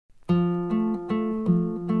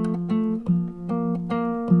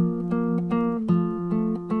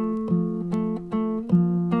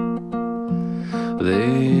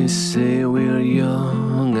They say we're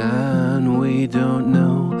young and we don't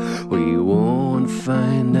know. We won't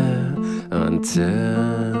find out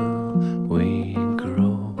until we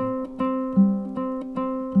grow.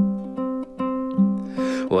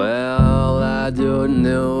 Well, I don't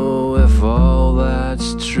know if all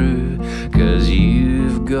that's true, 'cause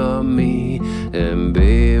you've got me and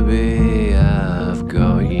baby I've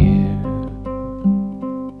got you.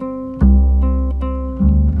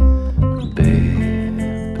 Babe,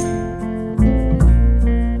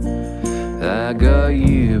 I got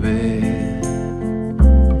you, babe.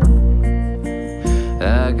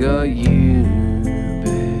 I got you,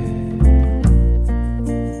 babe.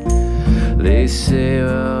 They say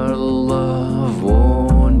our love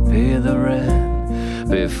won't pay the rent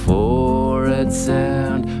before it's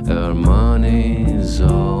earned. Our money's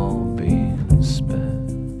all been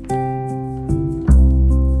spent.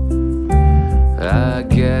 I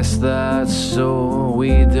guess that's so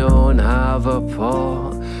we don't have a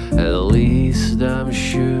pot. At least I'm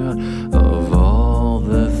sure of all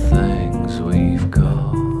the things we've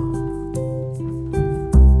got.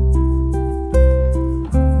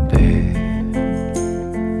 Babe,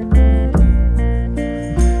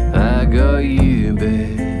 I got you,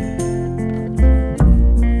 babe.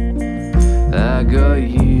 I got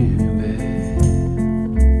you, babe.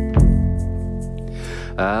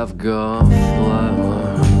 I've got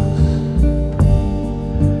flowers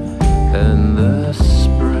in the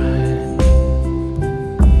spring.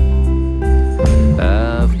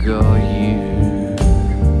 I've got you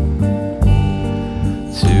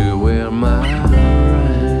to wear my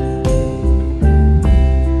ring.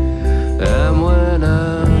 And when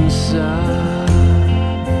I'm sad,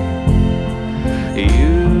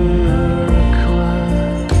 you're a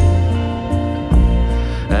clown.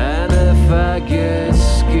 And if I get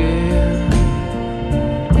scared,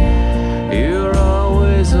 you're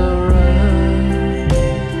always around.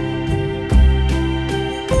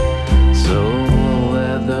 So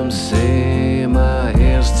let them say my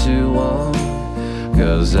hair's too long,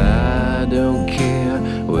 'cause I don't care.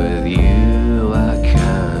 With you I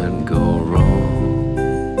can't go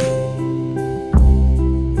wrong.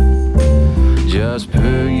 Just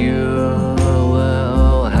put your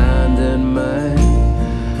little hand in mine.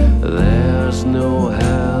 There's no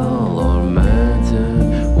hell or mountain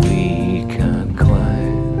we can't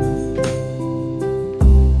climb.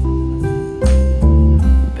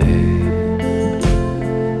 Babe,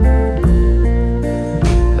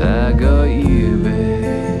 I got you,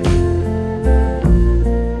 babe.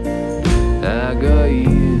 I got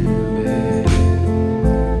you, babe.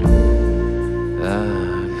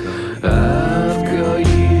 I've got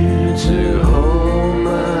you to hold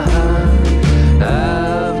my hand.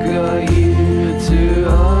 I've got you to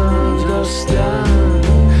understand.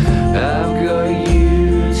 I've got you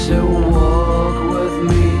to walk with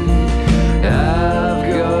me. I've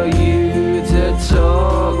got you to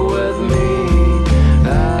talk with me.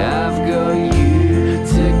 I've got you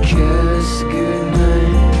to kiss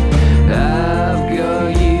goodnight. I've got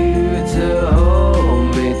you to hold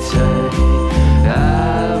me tight.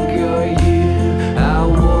 I've got you, I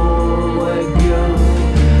won't let go.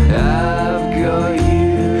 I've got you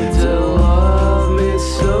to love me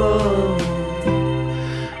so.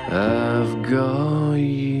 I've got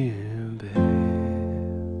you.